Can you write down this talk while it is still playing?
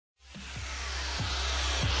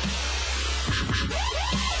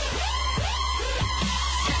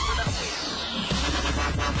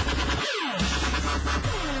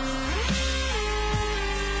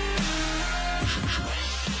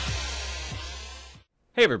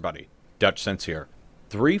Hey everybody, Dutch Sense here.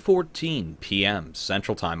 3:14 p.m.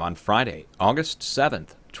 Central Time on Friday, August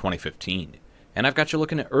 7th, 2015. And I've got you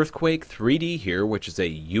looking at Earthquake 3D here, which is a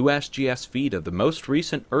USGS feed of the most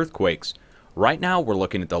recent earthquakes. Right now we're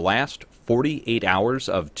looking at the last 48 hours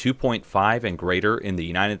of 2.5 and greater in the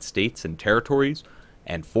United States and territories,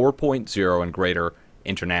 and 4.0 and greater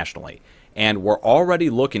internationally. And we're already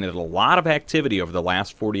looking at a lot of activity over the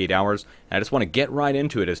last 48 hours, and I just want to get right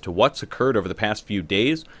into it as to what's occurred over the past few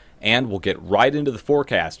days, and we'll get right into the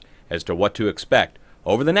forecast as to what to expect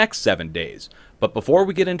over the next 7 days. But before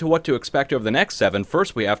we get into what to expect over the next 7,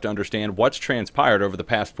 first we have to understand what's transpired over the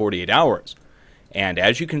past 48 hours. And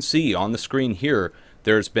as you can see on the screen here,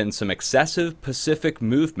 there's been some excessive Pacific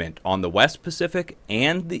movement on the West Pacific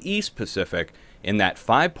and the East Pacific in that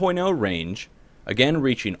 5.0 range, again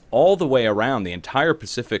reaching all the way around the entire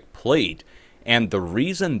Pacific plate. And the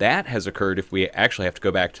reason that has occurred, if we actually have to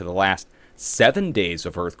go back to the last 7 days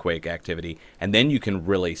of earthquake activity, and then you can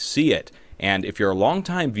really see it. And if you're a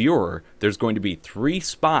longtime viewer, there's going to be 3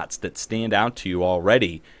 spots that stand out to you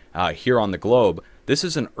already here on the globe. This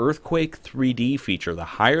is an earthquake 3D feature. The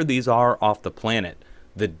higher these are off the planet,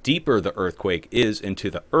 the deeper the earthquake is into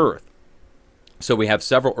the Earth. So we have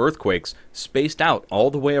several earthquakes spaced out all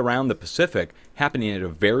the way around the Pacific, happening at a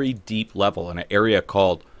very deep level in an area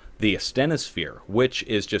called the asthenosphere, which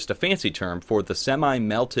is just a fancy term for the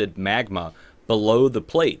semi-melted magma below the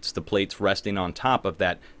plates resting on top of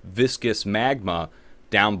that viscous magma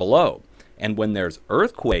down below. And when there's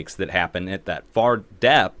earthquakes that happen at that far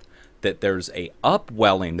depth, that there's a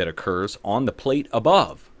upwelling that occurs on the plate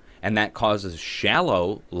above. And that causes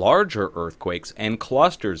shallow, larger earthquakes and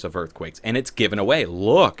clusters of earthquakes. And it's given away.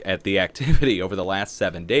 Look at the activity over the last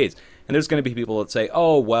 7 days. And there's going to be people that say,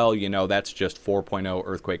 oh, well, you know, that's just 4.0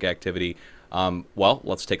 earthquake activity. Well,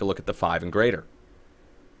 let's take a look at the 5 and greater.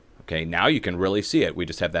 Okay, now you can really see it. We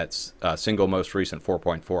just have that single most recent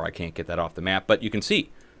 4.4. I can't get that off the map, but you can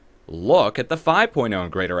see. Look at the 5.0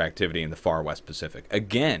 and greater activity in the far West Pacific.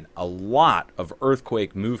 Again, a lot of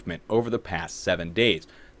earthquake movement over the past 7 days.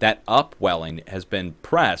 That upwelling has been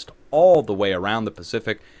pressed all the way around the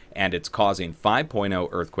Pacific, and it's causing 5.0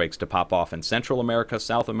 earthquakes to pop off in Central America,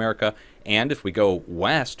 South America, and if we go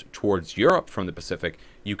west towards Europe from the Pacific,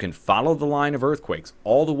 you can follow the line of earthquakes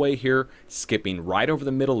all the way here, skipping right over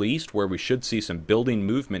the Middle East, where we should see some building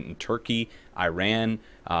movement in Turkey, Iran,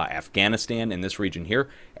 Afghanistan, in this region here,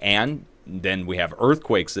 and then we have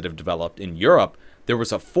earthquakes that have developed in Europe. There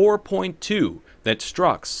was a 4.2 that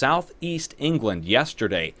struck southeast England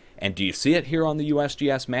yesterday. And do you see it here on the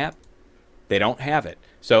USGS map? They don't have it.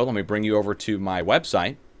 So let me bring you over to my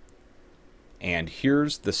website. And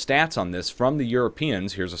here's the stats on this from the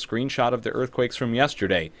Europeans. Here's a screenshot of the earthquakes from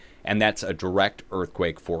yesterday. And that's a direct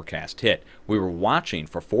earthquake forecast hit. We were watching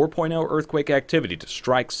for 4.0 earthquake activity to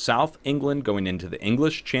strike South England going into the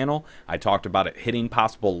English Channel. I talked about it hitting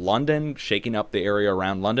possible London, shaking up the area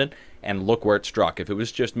around London. And look where it struck. If it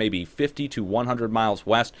was just maybe 50 to 100 miles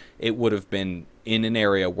west, it would have been in an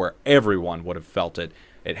area where everyone would have felt it.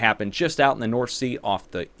 It happened just out in the North Sea off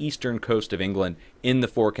the eastern coast of England in the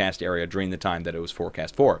forecast area during the time that it was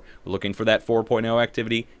forecast for. We're looking for that 4.0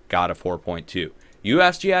 activity, got a 4.2.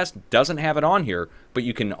 USGS doesn't have it on here, but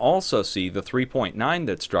you can also see the 3.9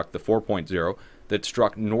 that struck the 4.0 that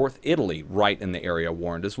struck North Italy right in the area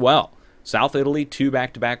warned as well. South Italy, 2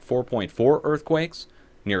 back-to-back 4.4 earthquakes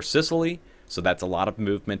near Sicily, so that's a lot of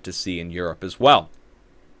movement to see in Europe as well.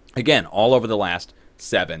 Again, all over the last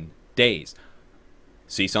 7 days.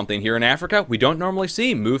 See something here in Africa? We don't normally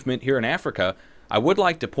see movement here in Africa. I would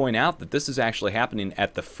like to point out that this is actually happening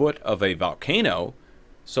at the foot of a volcano.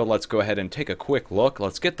 So let's go ahead and take a quick look.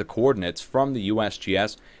 Let's get the coordinates from the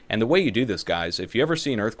USGS. And the way you do this, guys, if you ever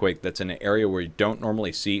see an earthquake that's in an area where you don't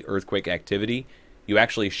normally see earthquake activity, you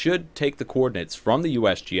actually should take the coordinates from the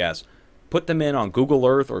USGS, put them in on Google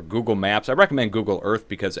Earth or Google Maps. I recommend Google Earth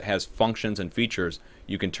because it has functions and features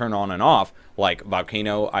you can turn on and off, like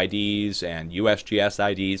volcano IDs and USGS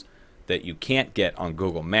IDs that you can't get on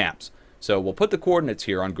Google Maps. So we'll put the coordinates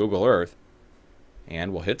here on Google Earth,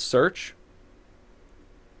 and we'll hit search.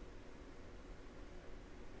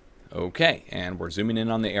 Okay, and we're zooming in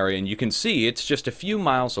on the area, and you can see it's just a few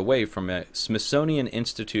miles away from a Smithsonian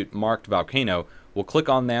Institute marked volcano. We'll click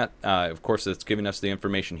on that. Of course, it's giving us the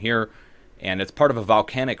information here, and it's part of a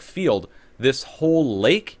volcanic field. This whole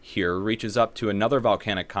lake here reaches up to another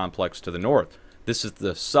volcanic complex to the north. This is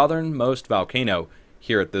the southernmost volcano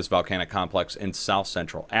here at this volcanic complex in South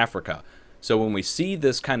Central Africa. So when we see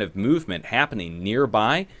this kind of movement happening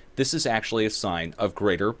nearby, this is actually a sign of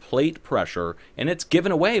greater plate pressure, and it's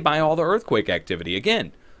given away by all the earthquake activity.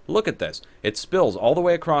 Again, look at this. It spills all the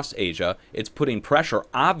way across Asia. It's putting pressure,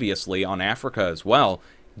 obviously, on Africa as well,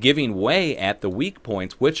 giving way at the weak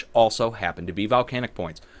points, which also happen to be volcanic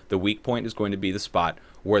points. The weak point is going to be the spot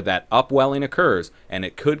where that upwelling occurs, and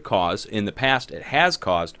it could cause, in the past, it has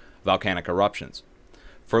caused volcanic eruptions.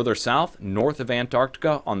 Further south, north of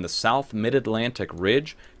Antarctica, on the South Mid-Atlantic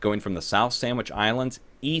Ridge, going from the South Sandwich Islands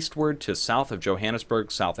eastward to south of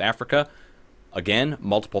Johannesburg, South Africa, again,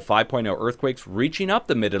 multiple 5.0 earthquakes reaching up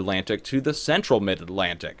the Mid-Atlantic to the central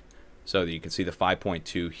Mid-Atlantic. So you can see the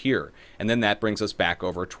 5.2 here. And then that brings us back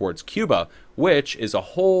over towards Cuba, which is a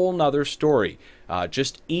whole nother story.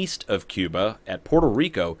 Just east of Cuba, at Puerto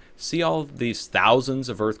Rico, see all of these thousands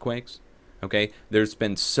of earthquakes? Okay, there's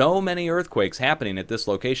been so many earthquakes happening at this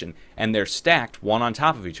location, and they're stacked one on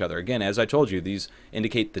top of each other. Again, as I told you, these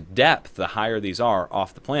indicate the depth, the higher these are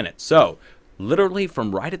off the planet. So, literally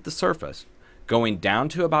from right at the surface, going down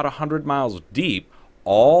to about 100 miles deep,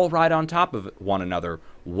 all right on top of one another,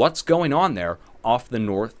 what's going on there off the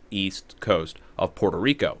northeast coast of Puerto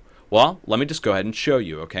Rico? Well, let me just go ahead and show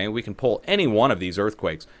you, okay? We can pull any one of these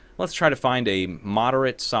earthquakes. Let's try to find a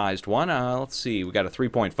moderate-sized one. Let's see, we got a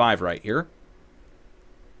 3.5 right here.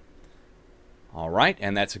 All right,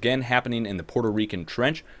 and that's again happening in the Puerto Rican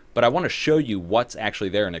Trench, but I want to show you what's actually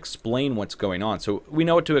there and explain what's going on so we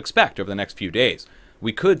know what to expect over the next few days.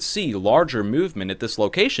 We could see larger movement at this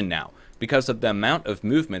location now because of the amount of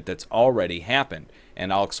movement that's already happened,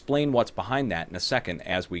 and I'll explain what's behind that in a second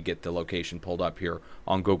as we get the location pulled up here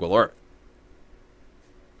on Google Earth.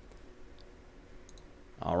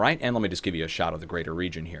 All right, and let me just give you a shot of the greater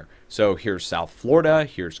region here. So here's South Florida,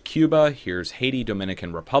 here's Cuba, here's Haiti,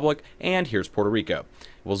 Dominican Republic, and here's Puerto Rico.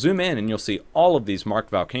 We'll zoom in and you'll see all of these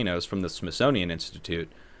marked volcanoes from the Smithsonian Institute.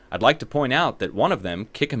 I'd like to point out that one of them,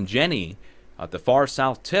 Kickham at the far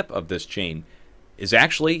south tip of this chain, is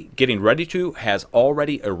actually getting ready to, has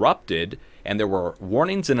already erupted, and there were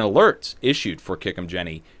warnings and alerts issued for Kickham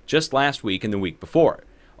just last week and the week before.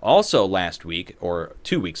 Also last week, or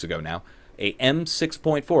 2 weeks ago now, a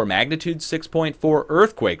M6.4, magnitude 6.4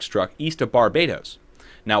 earthquake struck east of Barbados.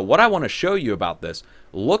 Now, what I want to show you about this,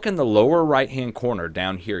 look in the lower right-hand corner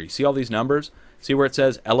down here. You see all these numbers? See where it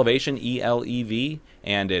says elevation, ELEV?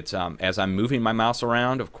 And it's, as I'm moving my mouse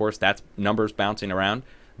around, of course, that's numbers bouncing around.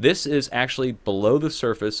 This is actually below the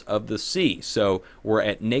surface of the sea. So we're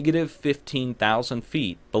at negative 15,000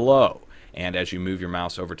 feet below. And as you move your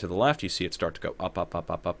mouse over to the left, you see it start to go up, up, up,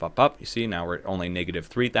 up, up, up, up. You see now we're at only negative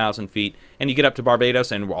 3,000 feet. And you get up to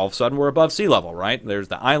Barbados, and all of a sudden we're above sea level, right? There's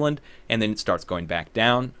the island, and then it starts going back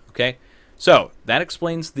down, okay? So that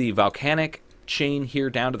explains the volcanic chain here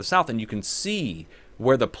down to the south, and you can see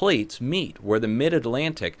where the plates meet, where the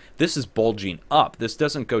mid-Atlantic, this is bulging up. This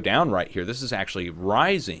doesn't go down right here. This is actually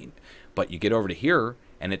rising. But you get over to here,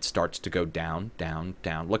 and it starts to go down, down,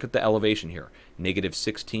 down. Look at the elevation here. Negative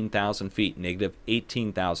 16,000 feet, negative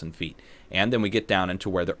 18,000 feet. And then we get down into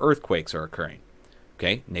where the earthquakes are occurring.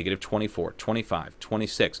 Okay, negative 24, 25,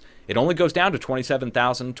 26. It only goes down to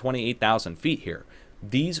 27,000, 28,000 feet here.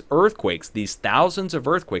 These earthquakes, these thousands of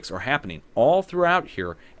earthquakes are happening all throughout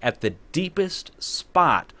here at the deepest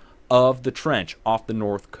spot of the trench off the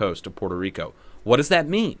north coast of Puerto Rico. What does that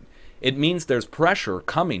mean? It means there's pressure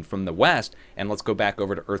coming from the west, and let's go back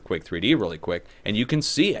over to Earthquake 3D really quick, and you can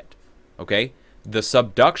see it, okay? The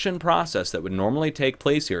subduction process that would normally take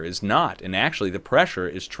place here is not, and actually the pressure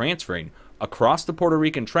is transferring across the Puerto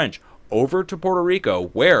Rican Trench over to Puerto Rico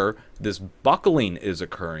where this buckling is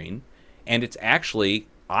occurring, and it's actually,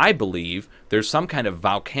 I believe, there's some kind of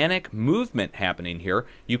volcanic movement happening here.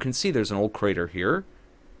 You can see there's an old crater here.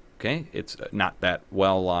 Okay, it's not that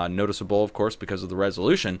well noticeable, of course, because of the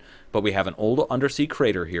resolution, but we have an old undersea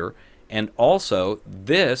crater here, and also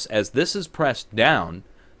this, as this is pressed down,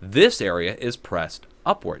 this area is pressed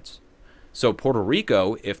upwards. So Puerto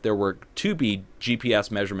Rico, if there were to be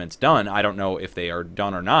GPS measurements done, I don't know if they are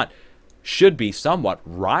done or not, should be somewhat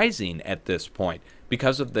rising at this point.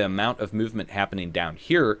 Because of the amount of movement happening down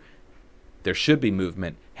here, there should be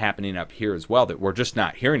movement happening up here as well that we're just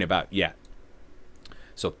not hearing about yet.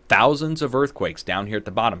 So thousands of earthquakes down here at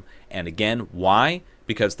the bottom. And again, why?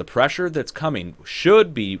 Because the pressure that's coming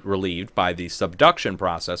should be relieved by the subduction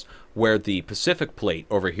process, where the Pacific plate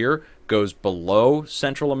over here goes below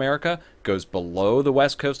Central America, goes below the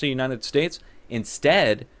west coast of the United States.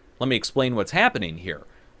 Instead, let me explain what's happening here.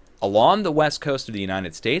 Along the west coast of the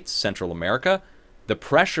United States, Central America, the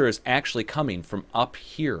pressure is actually coming from up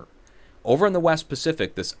here. Over in the West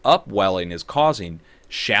Pacific, this upwelling is causing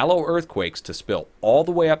shallow earthquakes to spill all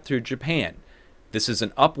the way up through Japan. This is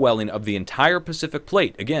an upwelling of the entire Pacific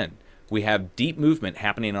plate. Again, we have deep movement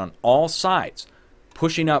happening on all sides.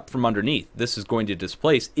 pushing up from underneath. This is going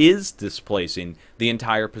to is displacing the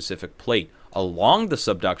entire Pacific plate along the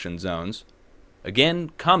subduction zones,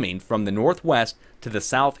 again coming from the northwest to the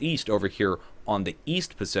southeast over here on the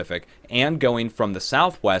East Pacific, and going from the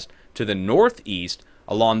southwest to the northeast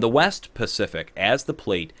along the West Pacific as the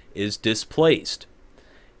plate is displaced.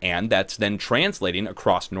 And that's then translating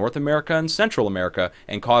across North America and Central America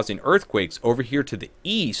and causing earthquakes over here to the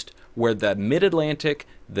east, where the mid-Atlantic,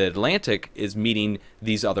 the Atlantic, is meeting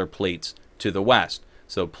these other plates to the west.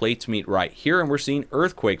 So plates meet right here, and we're seeing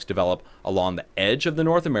earthquakes develop along the edge of the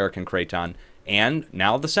North American craton and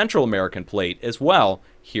now the Central American plate as well,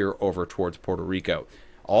 here over towards Puerto Rico.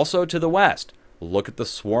 Also to the west, look at the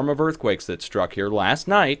swarm of earthquakes that struck here last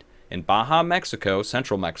night in Baja, Mexico,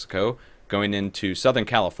 central Mexico, going into Southern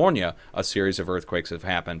California. A series of earthquakes have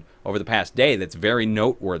happened over the past day that's very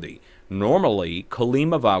noteworthy. Normally,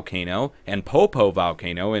 Colima volcano and Popo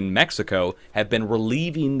volcano in Mexico have been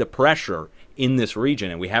relieving the pressure in this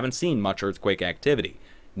region, and we haven't seen much earthquake activity.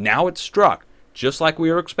 Now it's struck, just like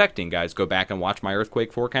we were expecting, guys. Go back and watch my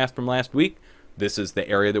earthquake forecast from last week. This is the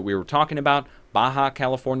area that we were talking about, Baja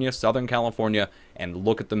California, Southern California, and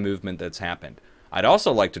look at the movement that's happened. I'd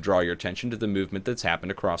also like to draw your attention to the movement that's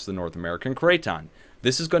happened across the North American craton.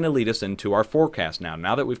 This is going to lead us into our forecast now.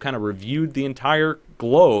 Now that we've kind of reviewed the entire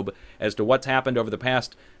globe as to what's happened over the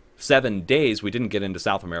past 7 days, we didn't get into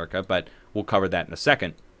South America, but we'll cover that in a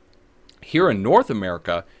second. Here in North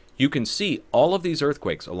America, you can see all of these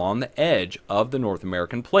earthquakes along the edge of the North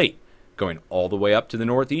American plate, going all the way up to the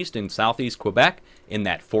northeast and southeast Quebec. In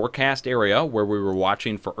that forecast area where we were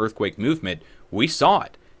watching for earthquake movement, we saw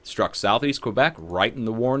it. It struck southeast Quebec right in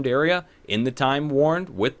the warned area, in the time warned,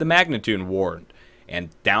 with the magnitude warned. And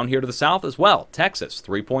down here to the south as well, Texas,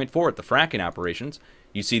 3.4 at the fracking operations.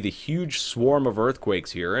 You see the huge swarm of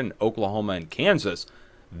earthquakes here in Oklahoma and Kansas.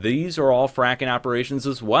 These are all fracking operations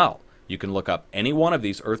as well. You can look up any one of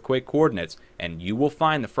these earthquake coordinates, and you will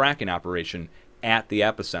find the fracking operation at the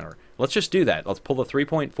epicenter. Let's just do that. Let's pull the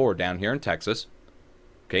 3.4 down here in Texas,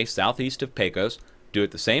 okay, southeast of Pecos. Do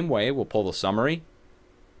it the same way. We'll pull the summary,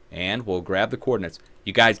 and we'll grab the coordinates.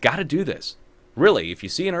 You guys got to do this. Really, if you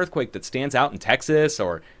see an earthquake that stands out in Texas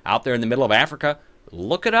or out there in the middle of Africa,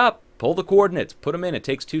 look it up. Pull the coordinates. Put them in. It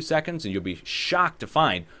takes 2 seconds, and you'll be shocked to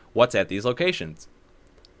find what's at these locations.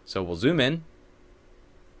 So we'll zoom in.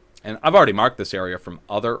 And I've already marked this area from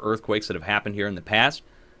other earthquakes that have happened here in the past.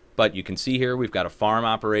 But you can see here we've got a farm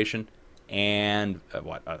operation, and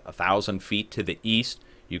 1,000 feet to the east.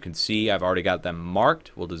 You can see I've already got them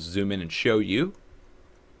marked. We'll just zoom in and show you.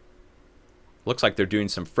 Looks like they're doing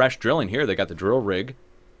some fresh drilling here. They got the drill rig.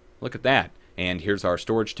 Look at that. And here's our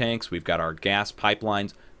storage tanks. We've got our gas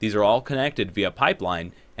pipelines. These are all connected via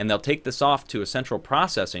pipeline, and they'll take this off to a central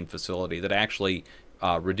processing facility that actually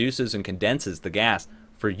reduces and condenses the gas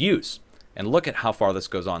for use. And look at how far this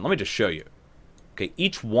goes on. Let me just show you. Okay,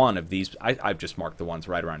 each one of these, I've just marked the ones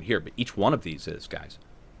right around here, but each one of these is, guys.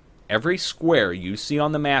 Every square you see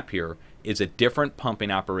on the map here is a different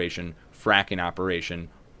pumping operation, fracking operation,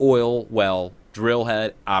 oil well, drill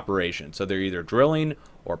head operation. So they're either drilling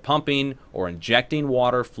or pumping or injecting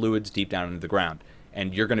water fluids deep down into the ground.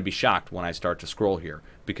 And you're going to be shocked when I start to scroll here,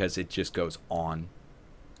 because it just goes on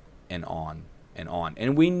and on and on.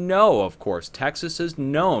 And we know, of course, Texas is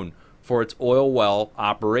known for its oil well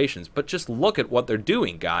operations. But just look at what they're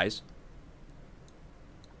doing, guys.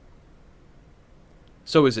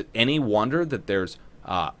 So is it any wonder that there's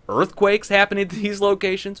earthquakes happening at these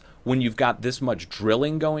locations when you've got this much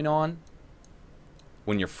drilling going on?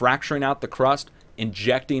 When you're fracturing out the crust,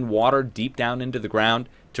 injecting water deep down into the ground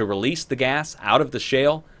to release the gas out of the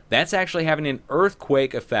shale, that's actually having an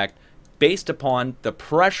earthquake effect based upon the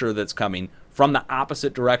pressure that's coming from the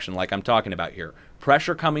opposite direction, like I'm talking about here.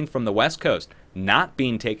 Pressure coming from the west coast, not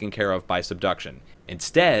being taken care of by subduction.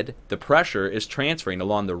 Instead, the pressure is transferring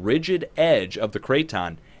along the rigid edge of the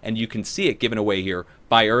craton, and you can see it given away here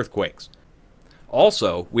by earthquakes.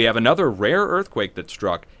 Also, we have another rare earthquake that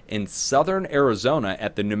struck in southern Arizona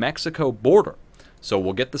at the New Mexico border. So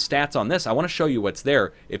we'll get the stats on this. I want to show you what's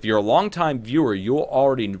there. If you're a longtime viewer, you'll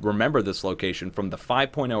already remember this location from the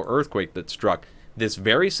 5.0 earthquake that struck this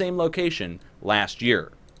very same location last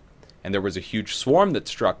year. And there was a huge swarm that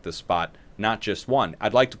struck this spot, not just one.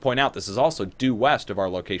 I'd like to point out this is also due west of our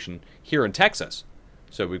location here in Texas.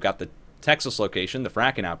 So we've got the Texas location, the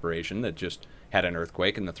fracking operation that just had an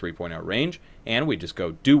earthquake in the 3.0 range, and we just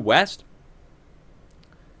go due west,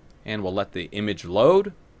 and we'll let the image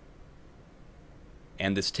load.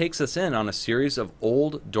 And this takes us in on a series of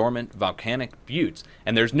old dormant volcanic buttes,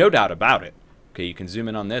 and there's no doubt about it. Okay, you can zoom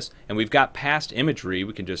in on this, and we've got past imagery.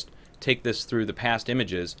 We can just take this through the past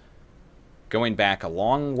images Going back a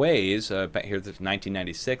long ways, here's the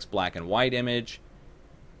 1996 black and white image.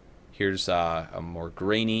 Here's a more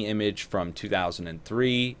grainy image from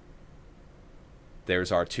 2003.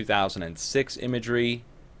 There's our 2006 imagery.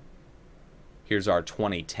 Here's our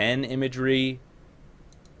 2010 imagery.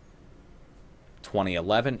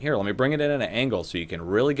 2011. Here, let me bring it in at an angle so you can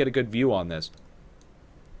really get a good view on this.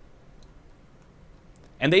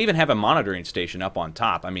 And they even have a monitoring station up on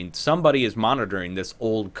top. I mean, somebody is monitoring this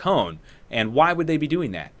old cone. And why would they be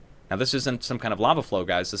doing that? Now, this isn't some kind of lava flow,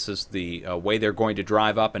 guys. This is the way they're going to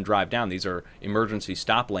drive up and drive down. These are emergency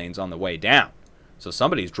stop lanes on the way down. So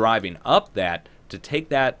somebody's driving up that to take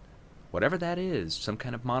that, whatever that is, some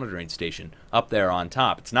kind of monitoring station up there on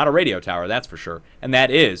top. It's not a radio tower, that's for sure. And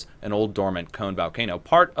that is an old dormant cone volcano,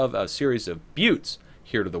 part of a series of buttes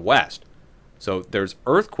here to the west. So there's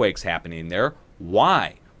earthquakes happening there.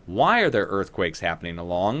 Why? Why are there earthquakes happening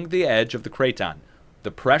along the edge of the craton? The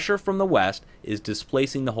pressure from the west is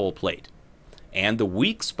displacing the whole plate. And the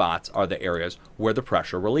weak spots are the areas where the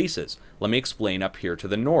pressure releases. Let me explain up here to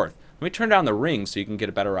the north. Let me turn down the ring so you can get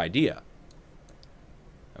a better idea.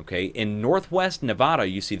 Okay, in northwest Nevada,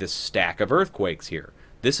 you see this stack of earthquakes here.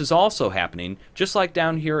 This is also happening, just like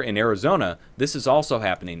down here in Arizona, this is also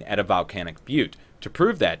happening at a volcanic butte. To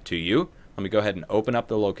prove that to you, let me go ahead and open up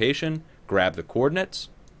the location, grab the coordinates.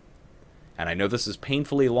 And I know this is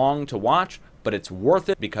painfully long to watch, but it's worth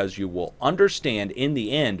it because you will understand in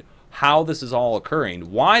the end how this is all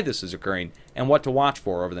occurring, why this is occurring, and what to watch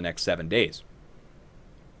for over the next 7 days.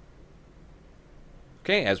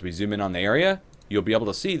 Okay, as we zoom in on the area, you'll be able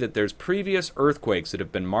to see that there's previous earthquakes that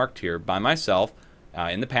have been marked here by myself.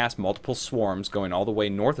 In the past, multiple swarms going all the way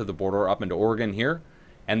north of the border up into Oregon here.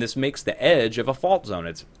 And this makes the edge of a fault zone.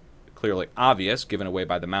 It's clearly obvious, given away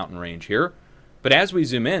by the mountain range here. But as we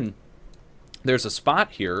zoom in, there's a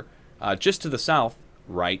spot here just to the south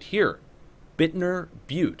right here. Bittner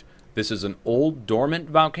Butte. This is an old dormant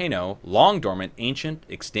volcano, long dormant, ancient,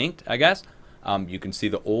 extinct, I guess. You can see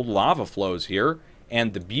the old lava flows here.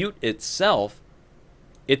 And the butte itself,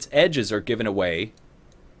 its edges are given away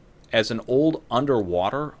as an old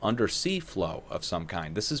underwater, undersea flow of some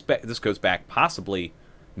kind. This goes back possibly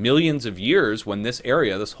millions of years when this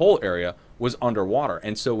area, this whole area, was underwater.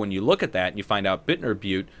 And so when you look at that and you find out Bittner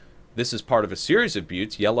Butte, this is part of a series of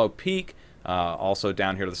buttes, Yellow Peak, also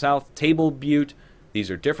down here to the south, Table Butte. These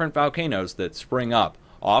are different volcanoes that spring up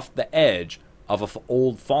off the edge of an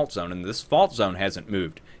old fault zone. And this fault zone hasn't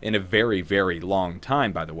moved in a very, very long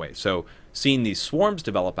time, by the way. So seeing these swarms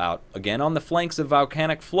develop out, again on the flanks of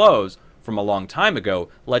volcanic flows from a long time ago,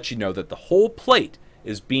 lets you know that the whole plate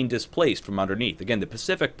is being displaced from underneath. Again, the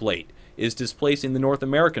Pacific plate is displacing the North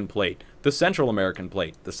American plate, the Central American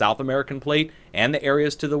plate, the South American plate, and the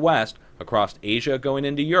areas to the west across Asia going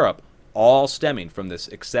into Europe, all stemming from this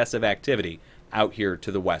excessive activity out here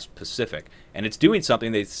to the West Pacific. And it's doing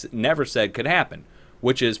something they never said could happen,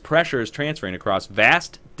 which is pressure is transferring across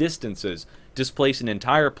vast distances, displacing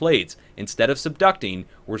entire plates. Instead of subducting,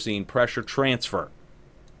 we're seeing pressure transfer.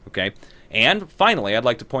 Okay? And finally, I'd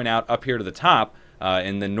like to point out up here to the top,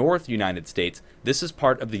 in the North United States, this is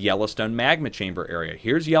part of the Yellowstone Magma Chamber area.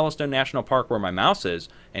 Here's Yellowstone National Park where my mouse is,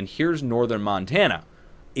 and here's northern Montana.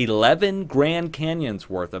 11 Grand Canyons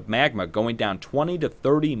worth of magma going down 20 to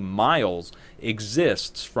 30 miles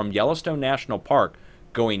exists from Yellowstone National Park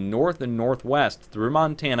going north and northwest through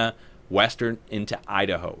Montana, western into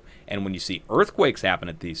Idaho. And when you see earthquakes happen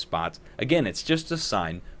at these spots, again, it's just a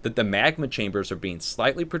sign that the magma chambers are being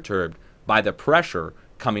slightly perturbed by the pressure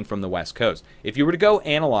coming from the west coast. If you were to go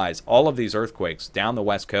analyze all of these earthquakes down the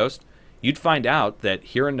west coast, you'd find out that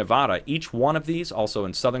here in Nevada, each one of these, also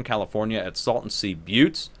in Southern California at Salton Sea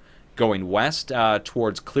Buttes, going west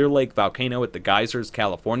towards Clear Lake Volcano at the Geysers,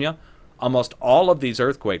 California, almost all of these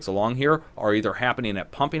earthquakes along here are either happening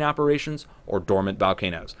at pumping operations or dormant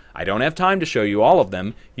volcanoes. I don't have time to show you all of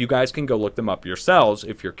them. You guys can go look them up yourselves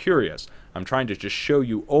if you're curious. I'm trying to just show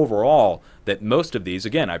you overall that most of these,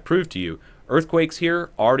 again, I proved to you, earthquakes here,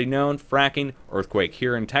 already known, fracking. Earthquake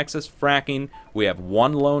here in Texas, fracking. We have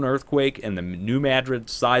one lone earthquake in the New Madrid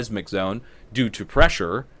seismic zone due to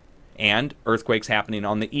pressure, and earthquakes happening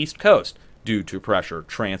on the East Coast due to pressure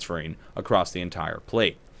transferring across the entire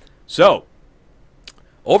plate. So,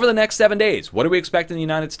 over the next 7 days, what do we expect in the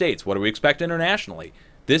United States? What do we expect internationally?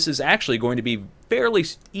 This is actually going to be fairly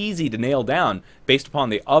easy to nail down based upon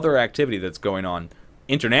the other activity that's going on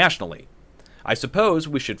internationally. I suppose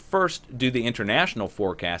we should first do the international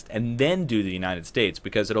forecast and then do the United States,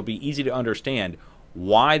 because it'll be easy to understand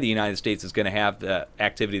why the United States is going to have the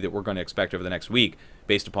activity that we're going to expect over the next week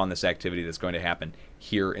based upon this activity that's going to happen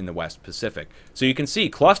here in the West Pacific. So you can see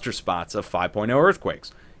cluster spots of 5.0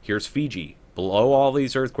 earthquakes. Here's Fiji, below all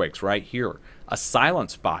these earthquakes right here, a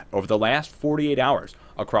silent spot over the last 48 hours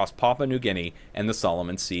across Papua New Guinea and the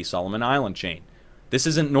Solomon Sea, Solomon Island chain. This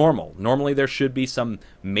isn't normal. Normally there should be some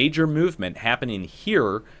major movement happening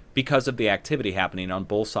here because of the activity happening on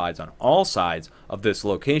both sides, on all sides of this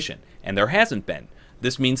location, and there hasn't been.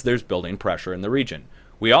 This means there's building pressure in the region.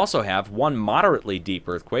 We also have one moderately deep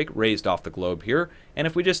earthquake raised off the globe here, and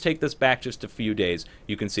if we just take this back just a few days,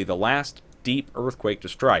 you can see the last deep earthquake to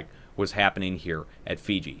strike was happening here at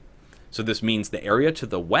Fiji. So this means the area to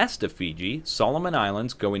the west of Fiji, Solomon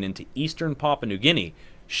Islands going into eastern Papua New Guinea,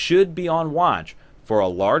 should be on watch for a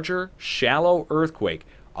larger, shallow earthquake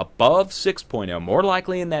above 6.0, more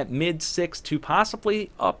likely in that mid 6 to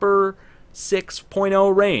possibly upper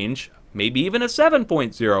 6.0 range, maybe even a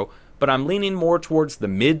 7.0, but I'm leaning more towards the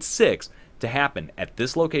mid 6 to happen at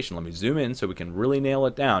this location. Let me zoom in so we can really nail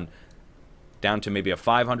it down to maybe a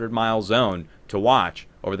 500-mile zone to watch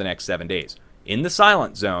over the next 7 days. In the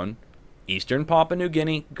silent zone, eastern Papua New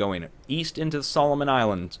Guinea going east into the Solomon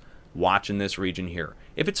Islands, watching this region here.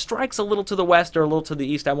 If it strikes a little to the west or a little to the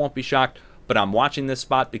east, I won't be shocked, but I'm watching this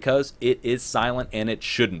spot because it is silent and it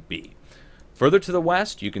shouldn't be. Further to the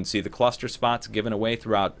west, you can see the cluster spots given away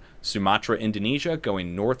throughout Sumatra, Indonesia,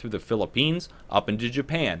 going north through the Philippines, up into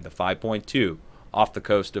Japan, the 5.2, off the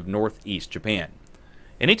coast of northeast Japan.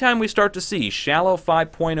 Anytime we start to see shallow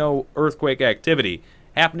 5.0 earthquake activity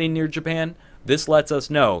happening near Japan, this lets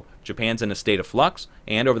us know Japan's in a state of flux,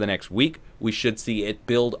 and over the next week, we should see it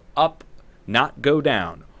build up, not go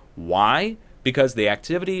down. Why? Because the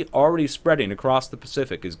activity already spreading across the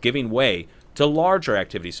Pacific is giving way to larger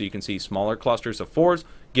activity. So you can see smaller clusters of 4s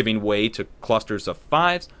giving way to clusters of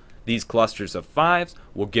 5s. These clusters of 5s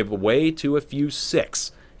will give way to a few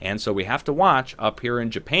 6. And so we have to watch up here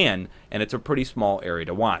in Japan, and it's a pretty small area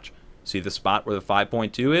to watch. See the spot where the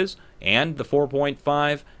 5.2 is, and the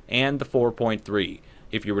 4.5, and the 4.3.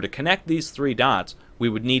 If you were to connect these 3 dots, we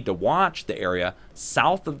would need to watch the area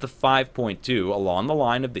south of the 5.2 along the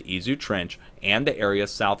line of the Izu Trench and the area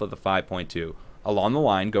south of the 5.2 along the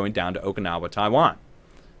line going down to Okinawa, Taiwan.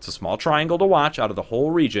 It's a small triangle to watch out of the whole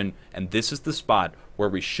region, and this is the spot where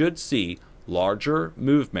we should see larger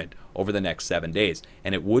movement over the next 7 days.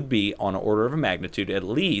 And it would be on an order of magnitude at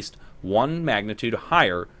least 1 magnitude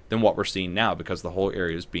higher than what we're seeing now because the whole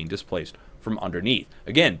area is being displaced from underneath.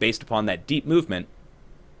 Again, based upon that deep movement,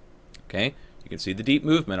 okay, you can see the deep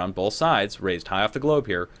movement on both sides raised high off the globe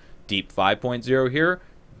here. Deep 5.0 here,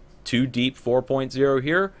 2 deep 4.0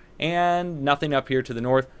 here, and nothing up here to the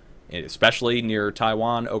north, especially near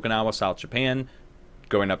Taiwan, Okinawa, South Japan,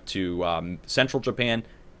 going up to central Japan.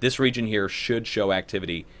 This region here should show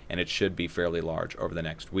activity, and it should be fairly large over the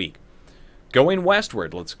next week. Going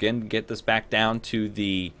westward, let's again get this back down to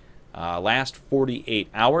the last 48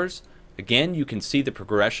 hours. Again, you can see the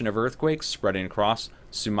progression of earthquakes spreading across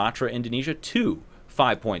Sumatra, Indonesia, 2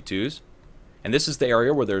 5.2s. And this is the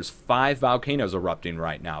area where there's 5 volcanoes erupting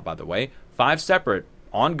right now, by the way. 5 separate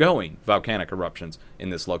ongoing volcanic eruptions in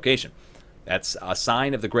this location. That's a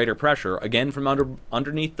sign of the greater pressure, again from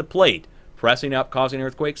underneath the plate, pressing up, causing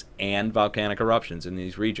earthquakes and volcanic eruptions in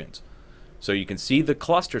these regions. So you can see the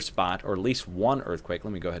cluster spot, or at least one earthquake.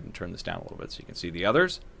 Let me go ahead and turn this down a little bit so you can see the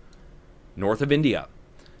others. North of India.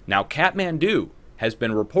 Now, Kathmandu has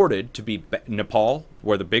been reported to be Nepal,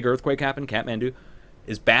 where the big earthquake happened. Kathmandu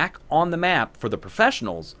is back on the map for the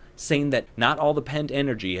professionals, saying that not all the pent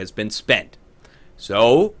energy has been spent.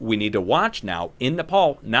 So we need to watch now in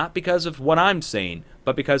Nepal, not because of what I'm saying,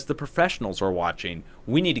 but because the professionals are watching.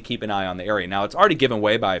 We need to keep an eye on the area. Now, it's already given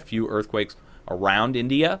way by a few earthquakes around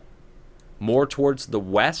India, more towards the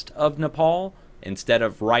west of Nepal, instead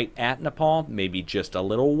of right at Nepal. Maybe just a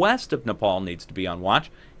little west of Nepal needs to be on watch,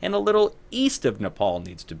 and a little east of Nepal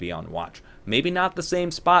needs to be on watch. Maybe not the same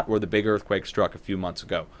spot where the big earthquake struck a few months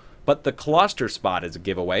ago, but the cluster spot is a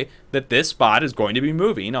giveaway that this spot is going to be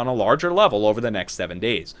moving on a larger level over the next 7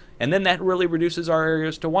 days. And then that really reduces our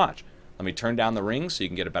areas to watch. Let me turn down the rings so you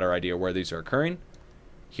can get a better idea where these are occurring.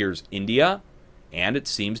 Here's India, and it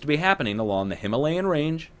seems to be happening along the Himalayan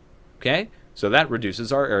range. Okay, so that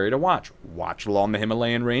reduces our area to watch. Watch along the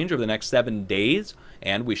Himalayan range over the next 7 days,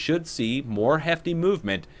 and we should see more hefty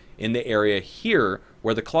movement in the area here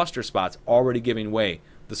where the cluster spot's already giving way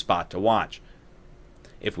the spot to watch.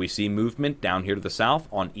 If we see movement down here to the south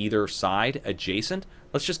on either side adjacent,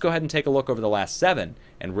 let's just go ahead and take a look over the last 7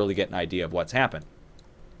 and really get an idea of what's happened.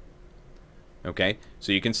 Okay,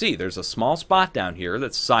 so you can see there's a small spot down here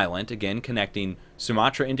that's silent, again connecting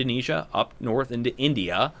Sumatra, Indonesia, up north into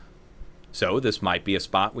India. So this might be a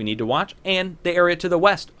spot we need to watch, and the area to the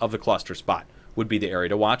west of the cluster spot would be the area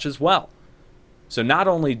to watch as well. So not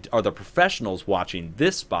only are the professionals watching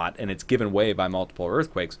this spot and it's given way by multiple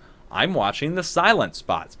earthquakes, I'm watching the silent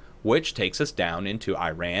spots, which takes us down into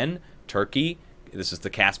Iran, Turkey. This is the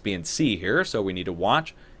Caspian Sea here, so we need to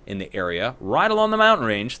watch in the area right along the mountain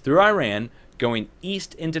range through Iran, going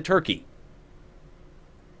east into Turkey.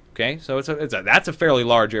 Okay, so that's a fairly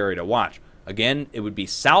large area to watch. Again, it would be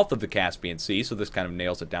south of the Caspian Sea, so this kind of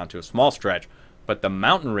nails it down to a small stretch. But the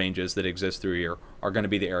mountain ranges that exist through here are going to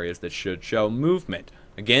be the areas that should show movement.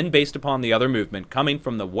 Again, based upon the other movement coming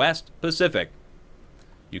from the West Pacific.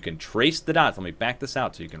 You can trace the dots. Let me back this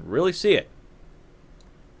out so you can really see it.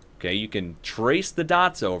 Okay, you can trace the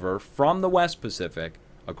dots over from the West Pacific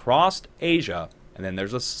across Asia, and then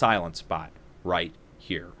there's a silent spot right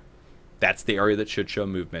here. That's the area that should show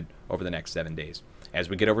movement over the next 7 days. As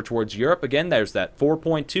we get over towards Europe, again, there's that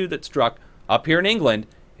 4.2 that struck up here in England.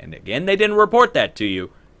 And again, they didn't report that to you.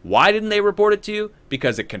 Why didn't they report it to you?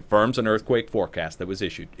 Because it confirms an earthquake forecast that was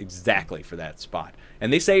issued exactly for that spot.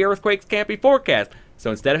 And they say earthquakes can't be forecast. So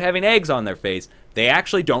instead of having eggs on their face, they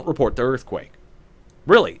actually don't report the earthquake.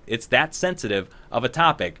 Really, it's that sensitive of a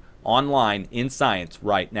topic online in science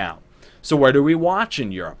right now. So where do we watch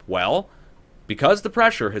in Europe? Well, because the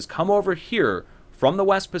pressure has come over here from the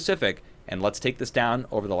West Pacific, and let's take this down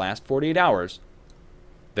over the last 48 hours,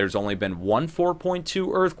 there's only been one 4.2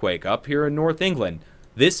 earthquake up here in North England.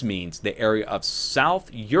 This means the area of South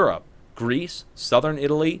Europe, Greece, southern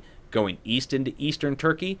Italy, going east into eastern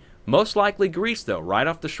Turkey. Most likely Greece, though. Right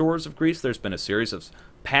off the shores of Greece, there's been a series of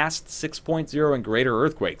past 6.0 and greater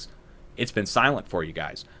earthquakes. It's been silent for you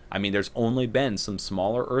guys. I mean, there's only been some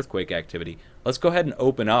smaller earthquake activity. Let's go ahead and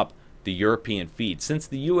open up the European feed. Since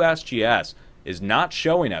the USGS is not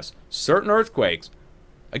showing us certain earthquakes,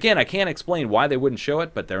 again, I can't explain why they wouldn't show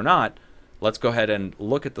it, but they're not. Let's go ahead and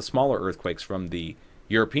look at the smaller earthquakes from the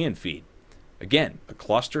European feed. Again, a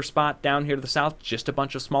cluster spot down here to the south, just a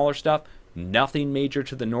bunch of smaller stuff, nothing major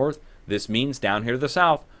to the north. This means down here to the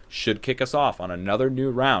south should kick us off on another new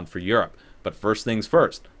round for Europe. But first things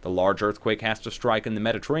first, the large earthquake has to strike in the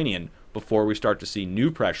Mediterranean before we start to see new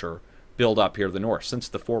pressure build up here to the north, since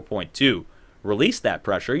the 4.2 released that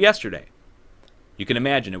pressure yesterday. You can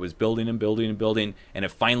imagine it was building and building and building, and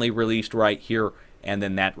it finally released right here, and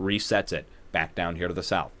then that resets it back down here to the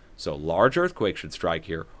south. So large earthquake should strike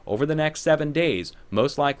here over the next 7 days,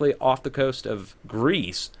 most likely off the coast of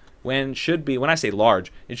Greece, when I say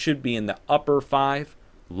large, it should be in the upper 5,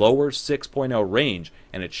 lower 6.0 range,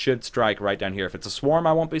 and it should strike right down here. If it's a swarm,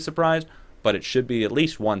 I won't be surprised, but it should be at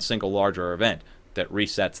least one single larger event that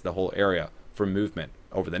resets the whole area for movement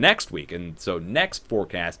over the next week. And so next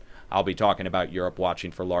forecast, I'll be talking about Europe,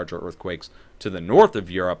 watching for larger earthquakes to the north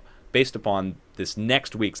of Europe based upon this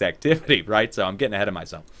next week's activity, right? So I'm getting ahead of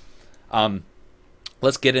myself.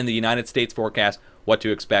 Let's get in the United States forecast, what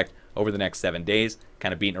to expect over the next 7 days,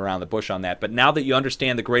 kind of beating around the bush on that. But now that you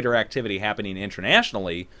understand the greater activity happening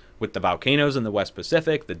internationally with the volcanoes in the West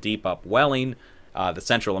Pacific, the deep upwelling, the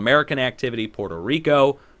Central American activity, Puerto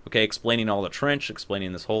Rico, okay, explaining all the trench,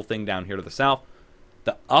 explaining this whole thing down here to the south,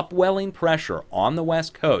 the upwelling pressure on the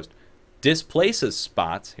west coast displaces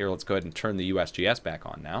spots. Here, let's go ahead and turn the USGS back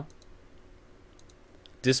on now.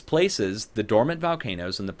 Displaces the dormant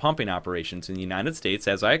volcanoes and the pumping operations in the United States,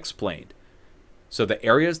 as I explained. So the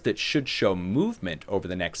areas that should show movement over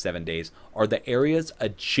the next 7 days are the areas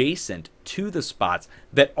adjacent to the spots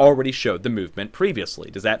that already showed the movement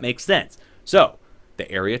previously. Does that make sense? So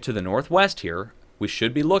the area to the northwest here, we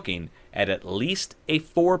should be looking at least a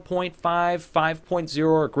 4.5, 5.0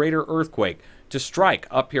 or greater earthquake to strike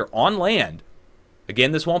up here on land.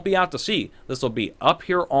 Again, this won't be out to sea. This will be up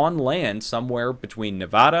here on land somewhere between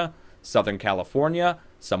Nevada, Southern California,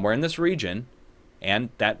 somewhere in this region. And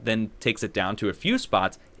that then takes it down to a few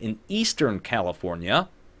spots in Eastern California.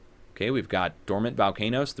 Okay, we've got dormant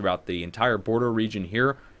volcanoes throughout the entire border region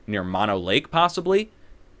here near Mono Lake possibly.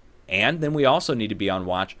 And then we also need to be on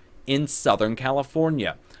watch in Southern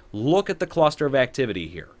California. Look at the cluster of activity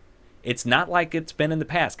here. It's not like it's been in the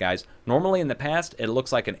past, guys. Normally in the past, it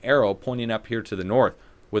looks like an arrow pointing up here to the north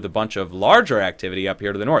with a bunch of larger activity up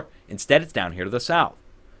here to the north. Instead, it's down here to the south.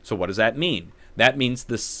 So what does that mean? That means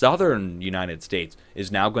the southern United States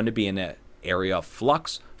is now going to be in an area of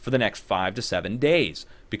flux for the next 5 to 7 days.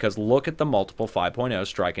 Because look at the multiple 5.0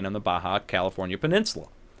 striking on the Baja California Peninsula,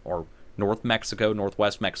 or North Mexico,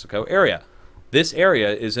 Northwest Mexico area. This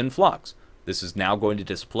area is in flux. This is now going to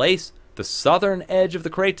displace the southern edge of the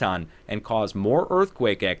craton and cause more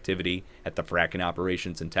earthquake activity at the fracking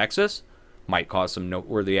operations in Texas, might cause some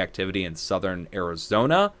noteworthy activity in southern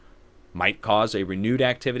Arizona, might cause a renewed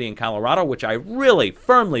activity in Colorado, which I really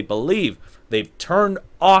firmly believe they've turned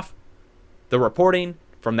off the reporting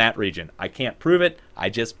from that region. I can't prove it. I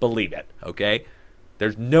just believe it, okay?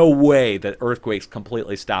 There's no way that earthquakes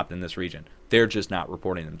completely stopped in this region. They're just not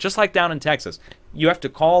reporting them. Just like down in Texas, you have to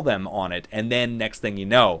call them on it, and then next thing you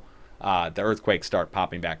know, the earthquakes start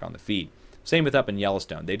popping back on the feed. Same with up in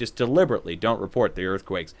Yellowstone. They just deliberately don't report the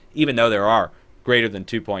earthquakes, even though there are greater than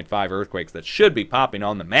 2.5 earthquakes that should be popping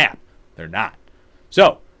on the map. They're not.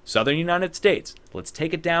 So, southern United States, let's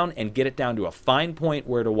take it down and get it down to a fine point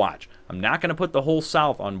where to watch. I'm not going to put the whole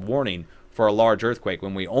South on warning for a large earthquake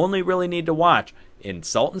when we only really need to watch in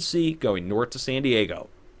Salton Sea going north to San Diego.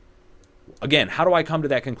 Again, how do I come to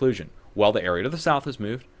that conclusion? Well, the area to the south has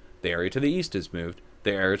moved, the area to the east has moved,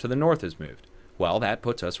 the area to the north has moved. Well, that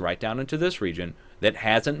puts us right down into this region that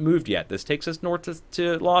hasn't moved yet. This takes us north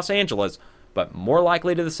to Los Angeles, but more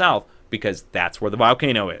likely to the south because that's where the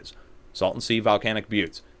volcano is. Salton Sea Volcanic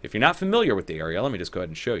Buttes. If you're not familiar with the area, let me just go ahead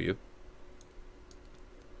and show you.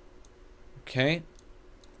 Okay.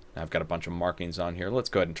 Now I've got a bunch of markings on here. Let's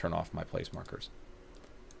go ahead and turn off my place markers.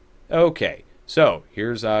 Okay. So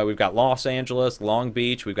here's we've got Los Angeles, Long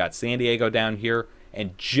Beach, we've got San Diego down here,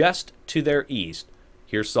 and just to their east,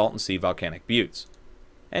 here's Salton Sea Volcanic Buttes.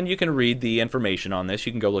 And you can read the information on this.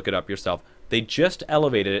 You can go look it up yourself. They just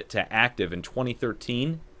elevated it to active in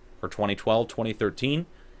 2013 or 2012, 2013,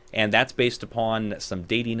 and that's based upon some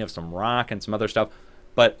dating of some rock and some other stuff.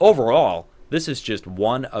 But overall, this is just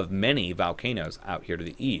one of many volcanoes out here to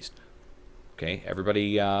the east. Okay,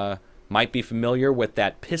 everybody might be familiar with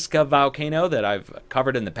that Pisgah volcano that I've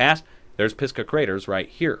covered in the past. There's Pisgah craters right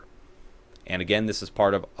here. And again, this is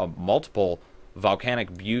part of a multiple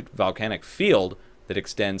volcanic butte, volcanic field that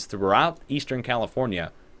extends throughout eastern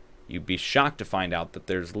California. You'd be shocked to find out that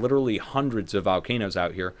there's literally hundreds of volcanoes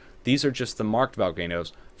out here. These are just the marked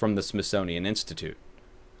volcanoes from the Smithsonian Institute.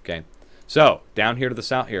 Okay, so down here to the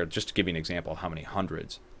south here, just to give you an example of how many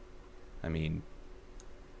hundreds. I mean,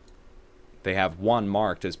 they have one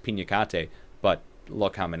marked as Piñacate, but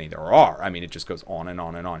look how many there are. I mean, it just goes on and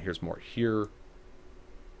on and on. Here's more here,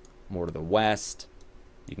 more to the west.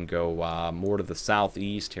 You can go more to the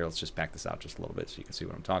southeast. Here, let's just back this out just a little bit so you can see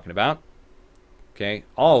what I'm talking about. Okay,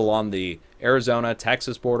 all along the Arizona,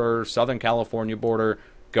 Texas border, Southern California border,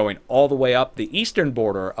 going all the way up the eastern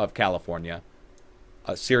border of California.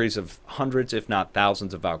 A series of hundreds, if not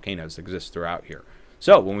thousands, of volcanoes exist throughout here.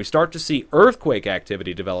 So when we start to see earthquake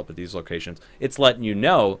activity develop at these locations, it's letting you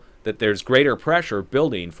know that there's greater pressure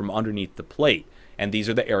building from underneath the plate. And these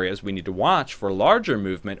are the areas we need to watch for larger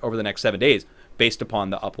movement over the next 7 days based upon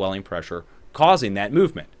the upwelling pressure causing that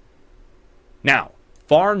movement. Now,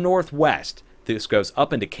 far northwest, this goes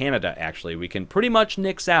up into Canada actually. We can pretty much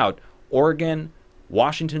nix out Oregon,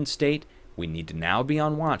 Washington State. We need to now be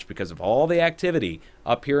on watch because of all the activity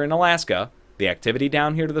up here in Alaska. The activity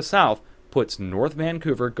down here to the south puts North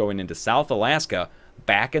Vancouver going into South Alaska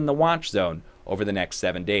back in the watch zone over the next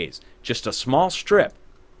 7 days. Just a small strip.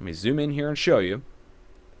 Let me zoom in here and show you.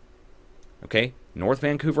 Okay, North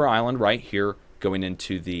Vancouver Island right here going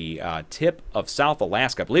into the tip of South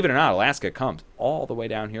Alaska. Believe it or not, Alaska comes all the way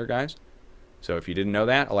down here, guys. So if you didn't know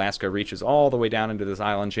that, Alaska reaches all the way down into this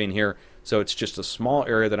island chain here. So it's just a small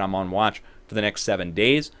area that I'm on watch for the next 7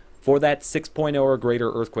 days for that 6.0 or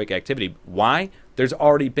greater earthquake activity. Why? There's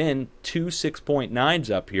already been 2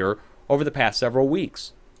 6.9s up here over the past several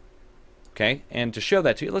weeks. Okay, and to show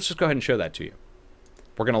that to you, let's just go ahead and show that to you.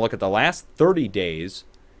 We're going to look at the last 30 days,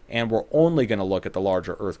 and we're only going to look at the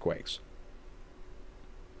larger earthquakes.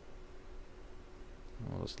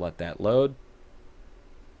 We'll just let that load.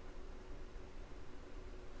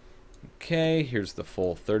 Okay, here's the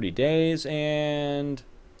full 30 days, and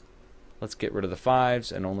let's get rid of the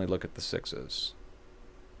 5s and only look at the 6s.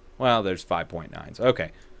 Well, there's 5.9s.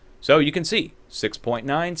 Okay, so you can see 6.9,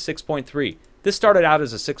 6.3. This started out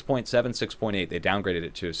as a 6.7, 6.8. They downgraded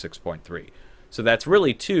it to a 6.3. So that's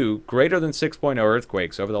really 2 greater than 6.0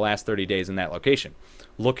 earthquakes over the last 30 days in that location.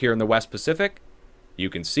 Look here in the West Pacific.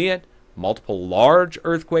 You can see it. Multiple large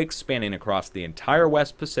earthquakes spanning across the entire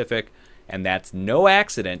West Pacific. And that's no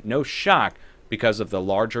accident, no shock, because of the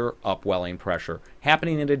larger upwelling pressure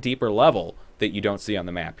happening at a deeper level that you don't see on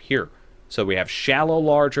the map here. So we have shallow,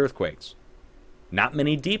 large earthquakes. Not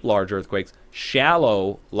many deep, large earthquakes.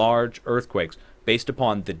 Shallow, large earthquakes based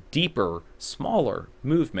upon the deeper, smaller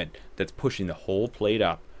movement that's pushing the whole plate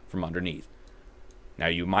up from underneath. Now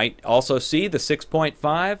you might also see the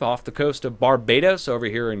 6.5 off the coast of Barbados over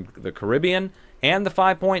here in the Caribbean, and the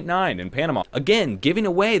 5.9 in Panama. Again, giving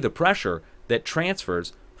away the pressure that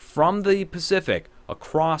transfers from the Pacific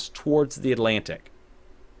across towards the Atlantic.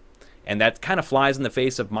 And that kind of flies in the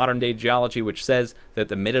face of modern-day geology, which says that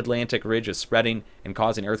the mid-Atlantic ridge is spreading and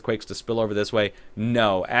causing earthquakes to spill over this way.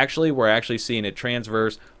 No, actually, we're actually seeing it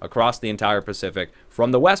transverse across the entire Pacific,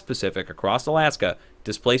 from the West Pacific across Alaska,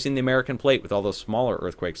 displacing the American plate with all those smaller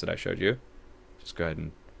earthquakes that I showed you. Just go ahead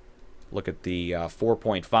and look at the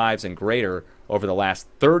 4.5s and greater over the last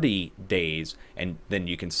 30 days, and then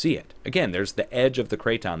you can see it. Again, there's the edge of the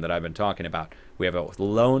craton that I've been talking about. We have a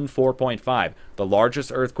lone 4.5, the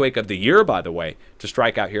largest earthquake of the year, by the way, to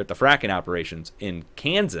strike out here at the fracking operations in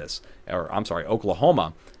Kansas, or I'm sorry,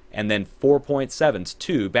 Oklahoma, and then 4.7s,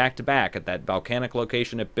 two back-to-back at that volcanic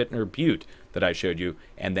location at Bittner Butte that I showed you,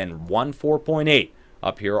 and then one 4.8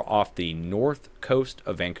 up here off the north coast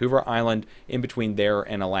of Vancouver Island, in between there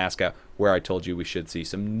and Alaska, where I told you we should see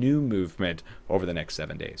some new movement over the next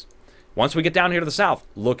 7 days. Once we get down here to the south,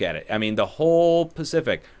 look at it. I mean, the whole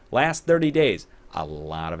Pacific, last 30 days, a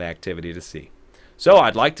lot of activity to see. So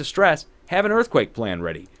I'd like to stress, have an earthquake plan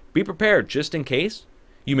ready. Be prepared just in case.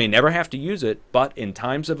 You may never have to use it, but in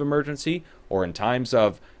times of emergency or in times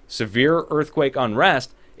of severe earthquake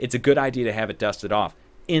unrest, it's a good idea to have it dusted off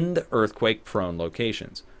in the earthquake-prone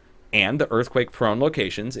locations. And the earthquake-prone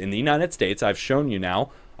locations in the United States, I've shown you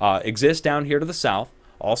now, exist down here to the south,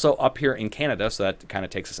 also up here in Canada, so that kind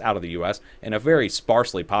of takes us out of the U.S., and a very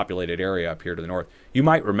sparsely populated area up here to the north. You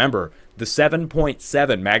might remember the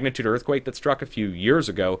 7.7 magnitude earthquake that struck a few years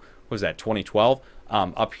ago, was that 2012,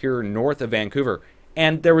 up here north of Vancouver,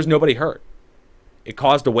 and there was nobody hurt. It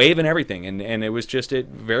caused a wave and everything, and it was just,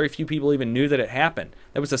 very few people even knew that it happened.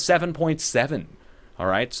 That was a 7.7. All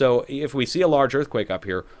right, so if we see a large earthquake up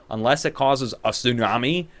here, unless it causes a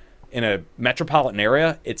tsunami in a metropolitan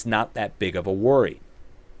area, it's not that big of a worry.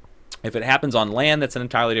 If it happens on land, that's an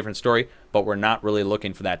entirely different story, but we're not really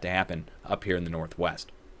looking for that to happen up here in the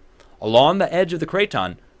northwest. Along the edge of the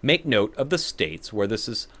craton, make note of the states where this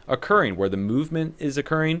is occurring, where the movement is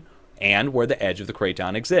occurring, and where the edge of the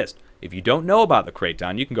craton exists. If you don't know about the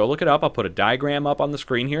craton, you can go look it up. I'll put a diagram up on the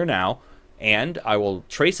screen here now, and I will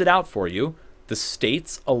trace it out for you. The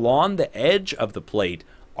states along the edge of the plate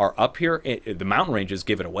are up here. The mountain ranges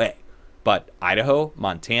give it away. But Idaho,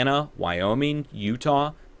 Montana, Wyoming,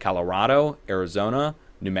 Utah, Colorado, Arizona,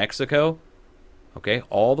 New Mexico, okay,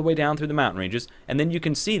 all the way down through the mountain ranges. And then you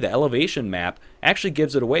can see the elevation map actually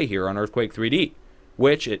gives it away here on Earthquake 3D,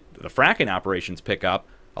 which the fracking operations pick up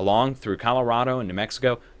along through Colorado and New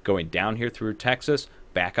Mexico, going down here through Texas,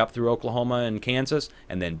 back up through Oklahoma and Kansas,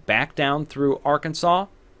 and then back down through Arkansas.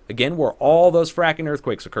 Again, where all those fracking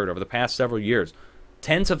earthquakes occurred over the past several years.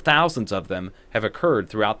 Tens of thousands of them have occurred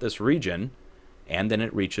throughout this region, and then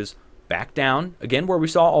it reaches back down, again, where we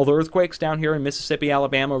saw all the earthquakes down here in Mississippi,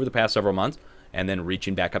 Alabama over the past several months, and then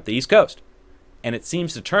reaching back up the East Coast. And it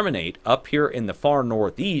seems to terminate up here in the far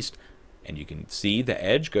northeast, and you can see the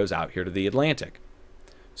edge goes out here to the Atlantic.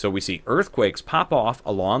 So we see earthquakes pop off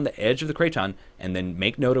along the edge of the craton, and then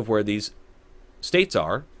make note of where these states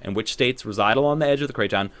are and which states reside along the edge of the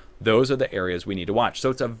craton. Those are the areas we need to watch. So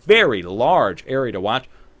it's a very large area to watch,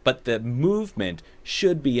 but the movement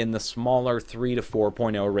should be in the smaller 3 to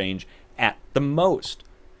 4.0 range at the most.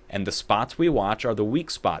 And the spots we watch are the weak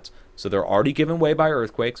spots. So they're already given way by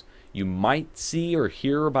earthquakes. You might see or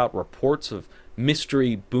hear about reports of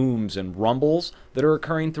mystery booms and rumbles that are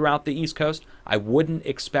occurring throughout the East Coast. I wouldn't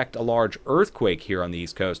expect a large earthquake here on the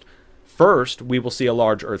East Coast. First, we will see a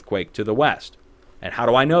large earthquake to the west. And how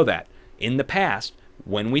do I know that? In the past,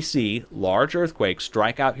 when we see large earthquakes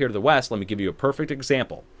strike out here to the west, let me give you a perfect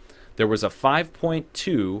example. There was a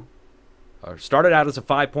 5.2, or started out as a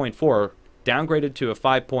 5.4, downgraded to a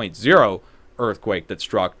 5.0 earthquake that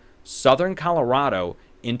struck southern Colorado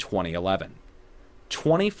in 2011.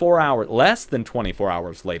 24 hours, less than 24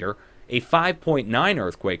 hours later, a 5.9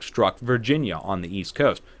 earthquake struck Virginia on the East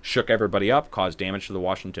Coast, shook everybody up, caused damage to the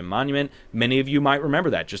Washington Monument. Many of you might remember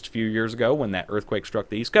that just a few years ago when that earthquake struck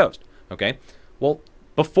the East Coast. Okay, well,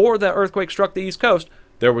 before the earthquake struck the East Coast,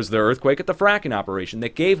 there was the earthquake at the fracking operation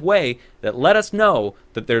that gave way, that let us know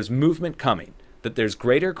that there's movement coming, that there's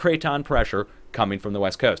greater craton pressure coming from the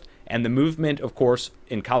West Coast. And the movement, of course,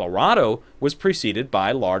 in Colorado was preceded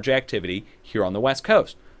by large activity here on the West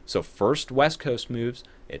Coast. So first West Coast moves,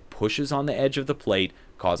 it pushes on the edge of the plate,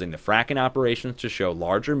 causing the fracking operations to show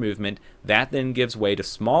larger movement. That then gives way to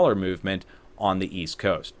smaller movement on the East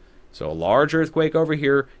Coast. So a large earthquake over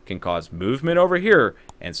here can cause movement over here.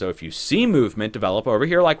 And so if you see movement develop over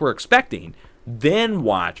here like we're expecting, then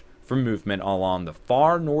watch for movement along the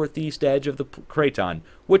far northeast edge of the craton,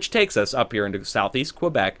 which takes us up here into southeast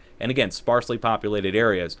Quebec, and again, sparsely populated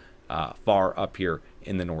areas far up here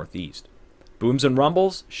in the northeast. Booms and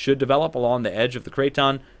rumbles should develop along the edge of the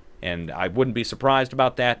craton, and I wouldn't be surprised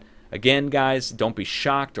about that. Again, guys, don't be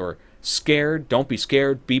shocked or scared. Don't be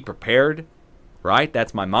scared. Be prepared. Right?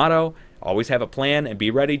 That's my motto. Always have a plan and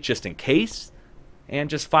be ready just in case. And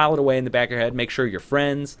just file it away in the back of your head. Make sure your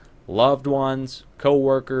friends, loved ones,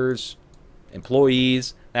 co-workers,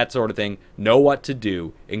 employees, that sort of thing, know what to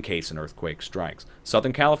do in case an earthquake strikes.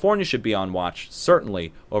 Southern California should be on watch,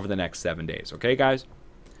 certainly, over the next 7 days. Okay, guys?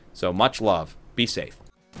 So much love. Be safe.